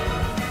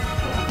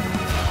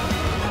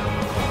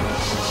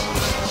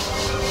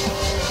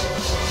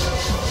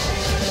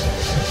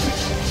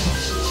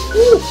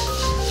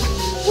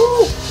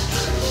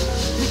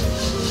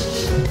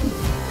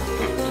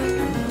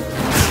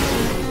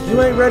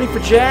 ready for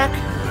Jack?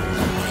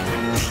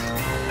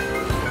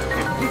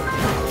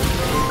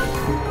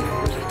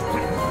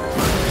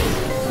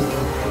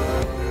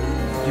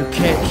 You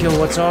can't kill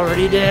what's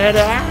already dead.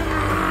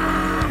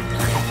 Ah!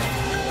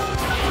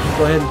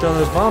 Go ahead and throw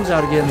those bombs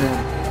out again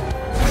then.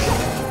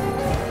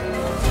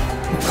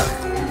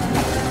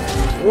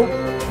 Whoop.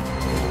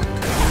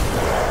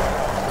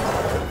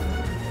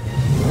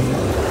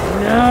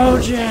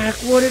 No, Jack,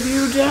 what have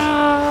you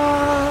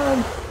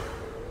done?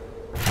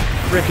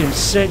 Frickin'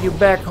 sent you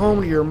back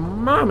home to your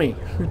mommy,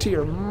 to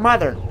your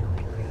mother.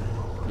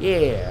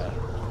 Yeah,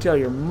 tell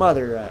your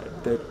mother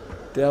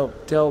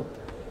tell,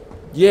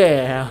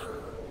 yeah.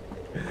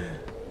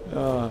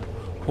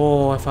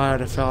 Oh, if I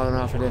had fallen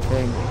off of the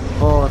thing.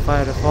 Oh, if I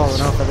had fallen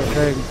off of the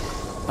thing.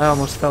 I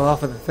almost fell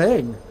off of the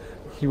thing.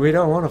 We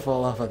don't want to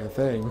fall off of the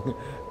thing. Oh,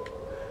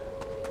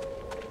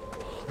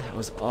 that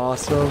was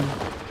awesome.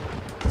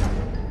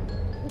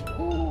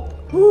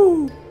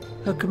 Woo!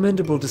 A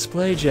commendable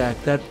display, Jack.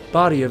 That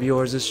body of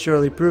yours is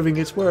surely proving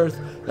its worth.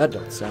 That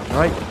don't sound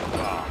right.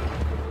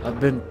 I've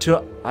been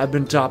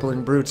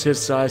toppling brutes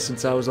his size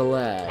since I was a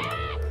lad.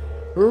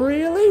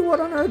 Really?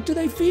 What on earth do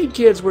they feed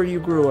kids where you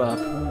grew up?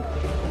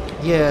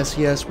 Yes,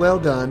 yes, well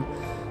done.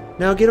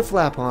 Now get a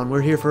flap on.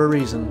 We're here for a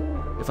reason.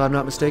 If I'm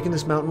not mistaken,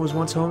 this mountain was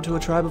once home to a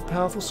tribe of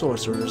powerful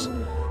sorcerers.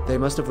 They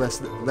must have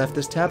left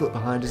this tablet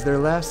behind as their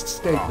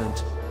last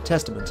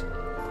testament.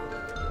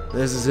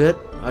 This is it.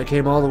 I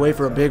came all the way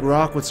for a big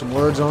rock with some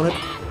words on it.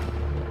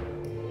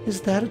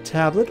 Is that a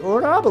tablet or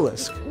an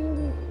obelisk?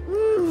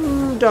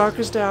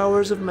 Darkest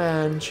hours of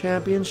man,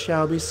 champions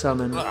shall be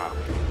summoned.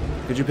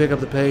 Could you pick up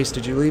the pace?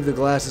 Did you leave the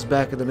glasses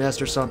back in the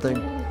nest or something?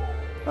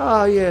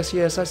 Ah, yes,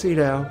 yes, I see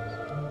now.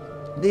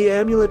 The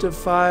amulet of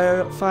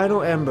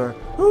final ember.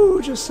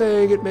 Ooh, just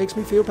saying, it makes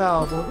me feel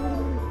powerful.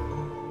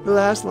 The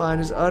last line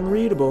is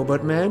unreadable,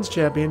 but man's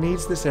champion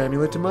needs this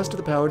amulet to muster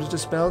the power to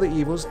dispel the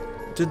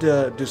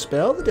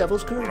dispel the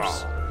devil's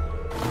curse.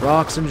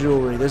 Rocks and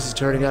jewelry. This is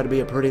turning out to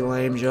be a pretty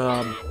lame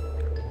job.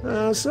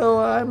 So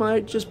I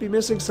might just be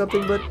missing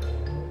something, but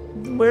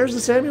where's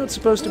this amulet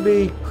supposed to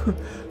be?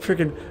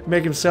 Freaking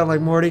make him sound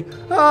like Morty.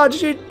 Oh,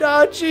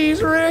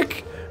 jeez,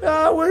 Rick.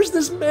 Where's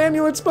this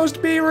amulet supposed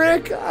to be,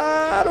 Rick?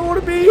 I don't want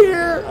to be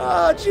here.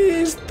 Oh,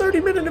 jeez,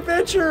 30-minute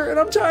adventure, and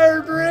I'm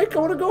tired, Rick. I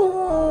want to go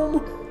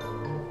home.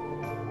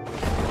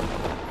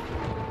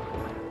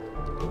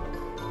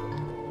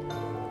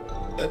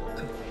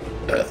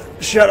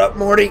 Shut up,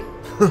 Morty.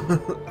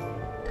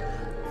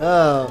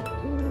 Oh.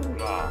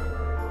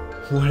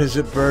 What is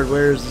it, Bird?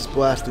 Where is this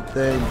blasted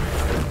thing?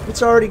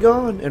 It's already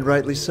gone, and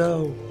rightly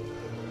so.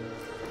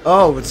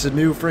 Oh, it's a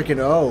new freaking...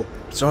 Oh,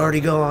 it's already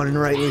gone, and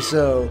rightly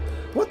so.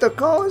 What the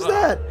call is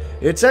that?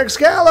 It's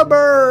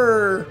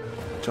Excalibur!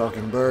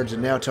 Talking birds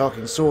and now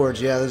talking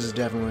swords. Yeah, this is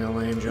definitely a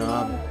lame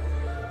job.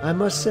 I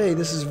must say,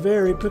 this is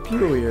very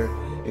peculiar.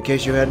 In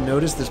case you hadn't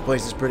noticed, this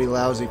place is pretty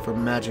lousy for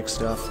magic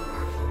stuff.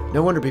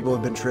 No wonder people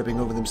have been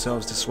tripping over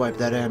themselves to swipe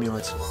that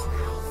amulet.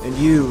 And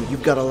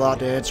you've got a lot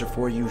to answer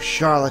for, you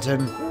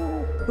charlatan.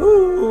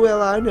 Ooh,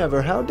 well, I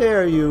never. How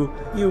dare you?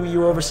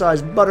 You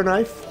oversized butter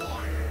knife.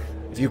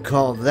 If you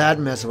call that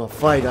mess of a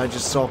fight I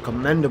just saw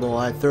commendable,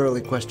 I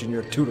thoroughly question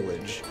your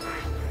tutelage.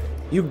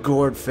 You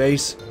gourd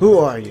face, who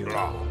are you?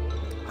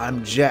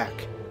 I'm Jack,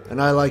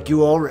 and I like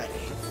you already.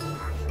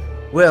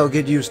 Well,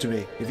 get used to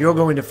me. If you're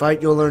going to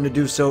fight, you'll learn to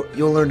do so.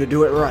 You'll learn to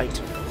do it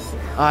right.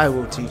 I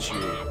will teach you.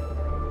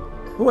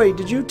 Wait,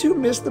 did you two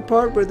miss the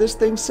part where this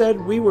thing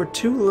said we were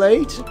too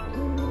late?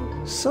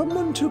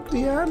 Someone took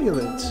the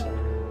amulet.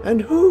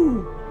 And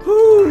who?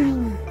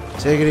 Who?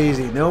 Take it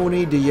easy. No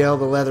need to yell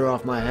the leather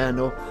off my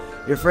handle.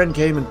 Your friend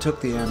came and took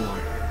the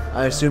amulet.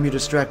 I assume you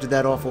distracted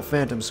that awful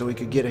phantom so he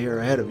could get here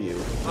ahead of you.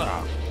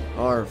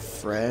 Our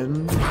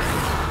friend?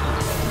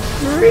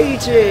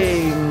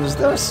 Greetings,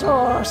 the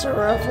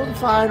sorcerer from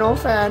Final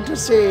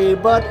Fantasy,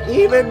 but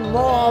even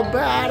more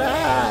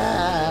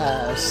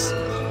badass.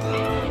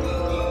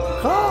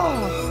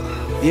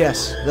 Oh.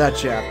 Yes, that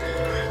chap.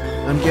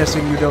 I'm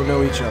guessing you don't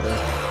know each other.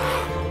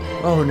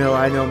 Oh no,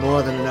 I know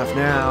more than enough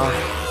now.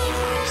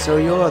 So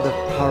you're the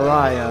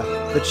pariah,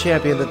 the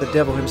champion that the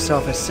devil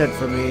himself has sent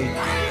for me.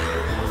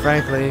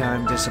 Frankly,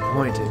 I'm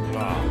disappointed.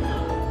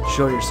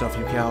 Show yourself,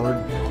 you coward.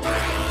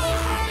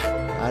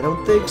 I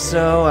don't think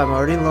so. I'm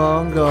already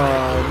long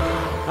gone.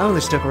 I only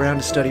stuck around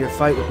to study your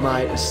fight with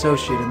my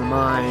associate in the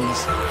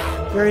mines.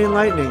 Very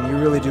enlightening. You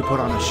really do put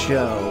on a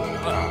show.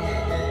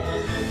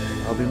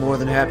 I'll be more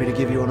than happy to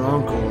give you an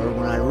encore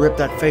when I rip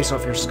that face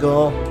off your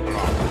skull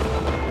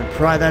and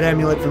pry that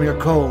amulet from your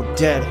cold,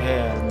 dead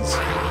hands.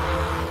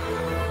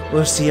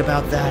 We'll see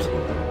about that.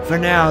 For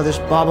now, this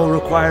bauble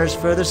requires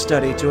further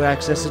study to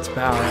access its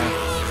power.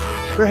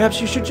 Perhaps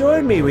you should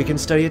join me. We can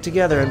study it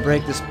together and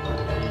break this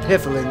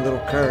piffling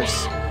little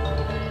curse.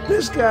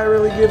 This guy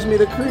really gives me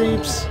the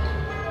creeps.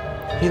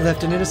 He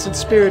left an innocent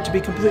spirit to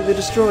be completely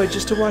destroyed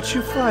just to watch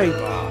you fight.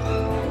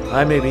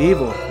 I may be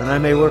evil, and I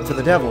may work for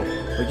the devil,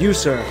 but you,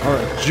 sir, are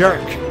a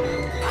jerk.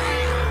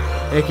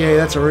 AKA,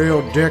 that's a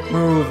real dick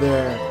move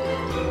there.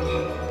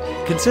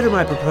 Consider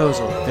my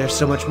proposal. There's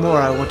so much more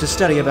I want to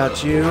study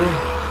about you.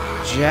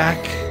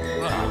 Jack.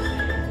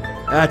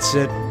 That's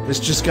it. This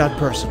just got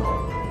personal.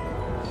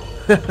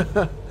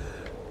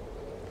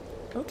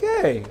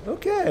 Okay,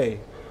 okay.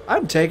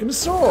 I'm taking a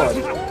sword.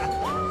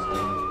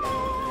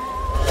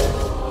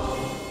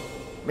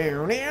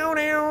 Meow, meow,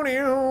 meow,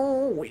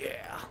 meow.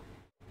 Yeah.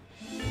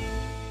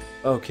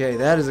 Okay,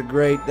 that is a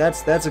great.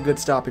 That's a good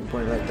stopping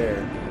point right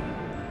there.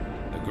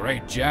 The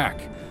great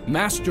Jack,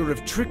 master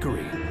of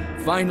trickery,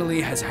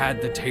 finally has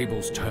had the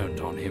tables turned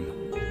on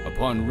him.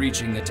 Upon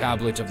reaching the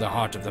tablet of the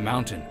heart of the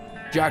mountain,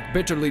 Jack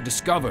bitterly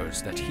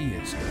discovers that he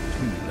is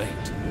too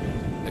late.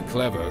 The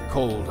clever,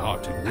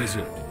 cold-hearted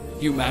wizard,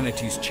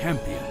 humanity's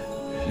champion,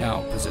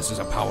 now possesses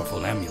a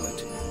powerful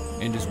amulet,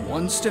 and is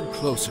one step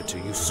closer to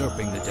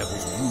usurping the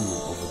devil's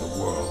rule over the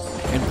world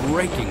and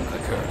breaking the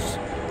curse.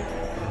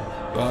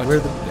 But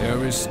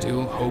there is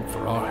still hope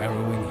for our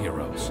harrowing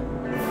heroes.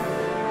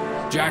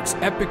 Jack's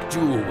epic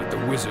duel with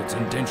the wizard's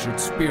indentured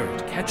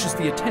spirit catches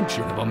the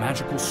attention of a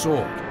magical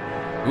sword,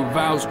 who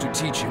vows to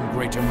teach him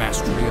greater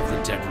mastery of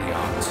the deadly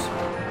arts.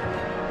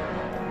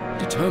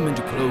 Determined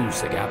to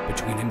close the gap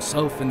between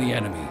himself and the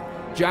enemy,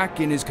 Jack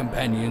and his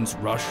companions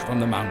rush from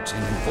the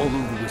mountain and follow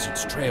the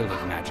wizard's trail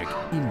of magic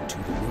into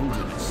the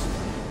wilderness.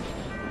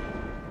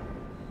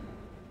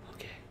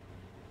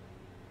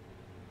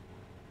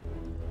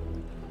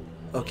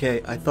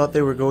 Okay, I thought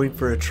they were going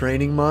for a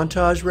training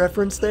montage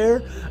reference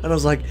there, and I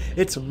was like,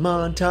 it's a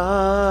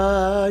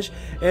montage.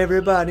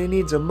 Everybody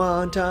needs a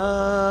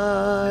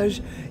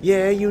montage.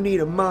 Yeah, you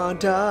need a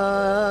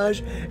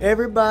montage.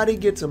 Everybody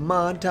gets a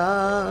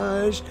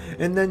montage.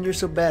 And then you're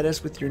so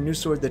badass with your new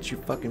sword that you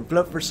fucking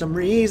fluff for some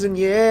reason,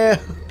 yeah.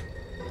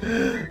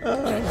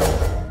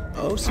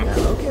 Oh, snap,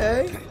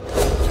 okay.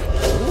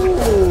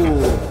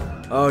 Ooh.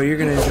 Oh, you're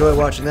gonna enjoy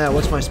watching that.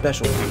 What's my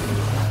special?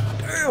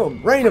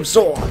 Damn, Rain of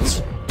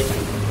Swords.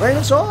 Rain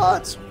of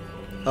Swords!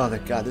 Oh, my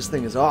God, this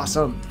thing is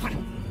awesome.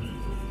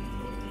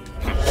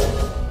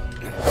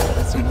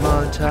 It's a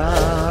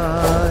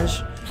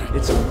montage.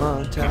 It's a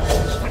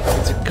montage.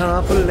 It's a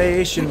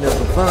compilation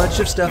of a bunch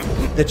of stuff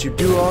that you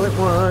do all at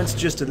once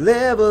just to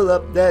level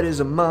up. That is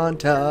a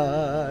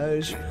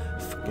montage.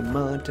 Fucking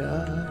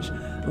montage.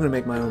 I'm gonna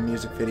make my own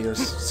music videos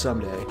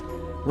someday.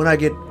 When I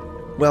get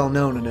well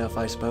known enough,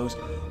 I suppose.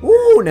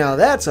 Ooh, now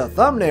that's a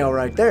thumbnail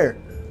right there.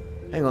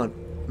 Hang on.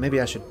 Maybe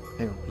I should.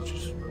 Hang on.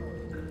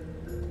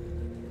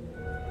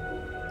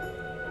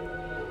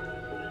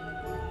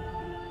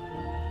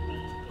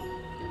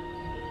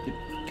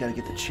 Gotta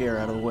get the chair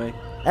out of the way.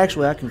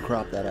 Actually, I can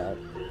crop that out.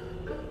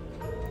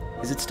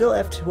 Is it still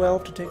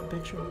F12 to take a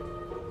picture?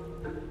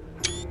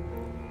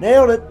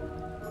 Nailed it!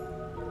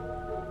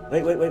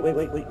 Wait.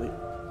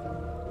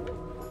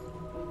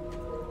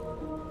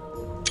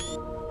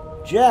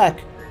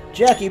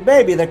 Jackie,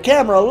 baby, the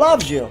camera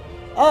loves you.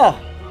 Oh,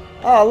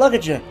 look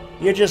at you.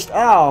 You're just,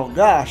 oh,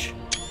 gosh.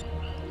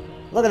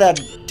 Look at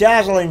that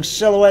dazzling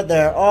silhouette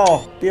there.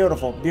 Oh,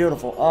 beautiful,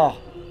 beautiful. Oh.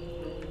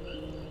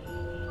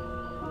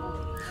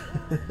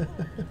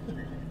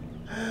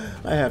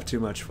 I have too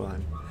much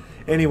fun.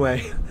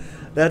 Anyway,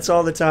 that's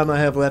all the time I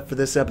have left for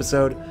this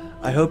episode.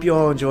 I hope you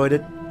all enjoyed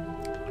it.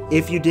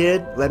 If you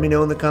did, let me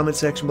know in the comment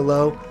section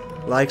below.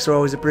 Likes are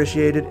always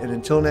appreciated, and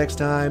until next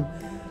time,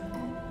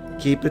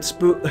 keep it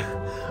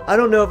I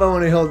don't know if I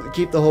want to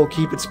keep the whole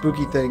keep it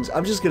spooky things.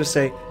 I'm just going to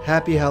say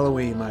Happy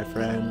Halloween, my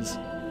friends.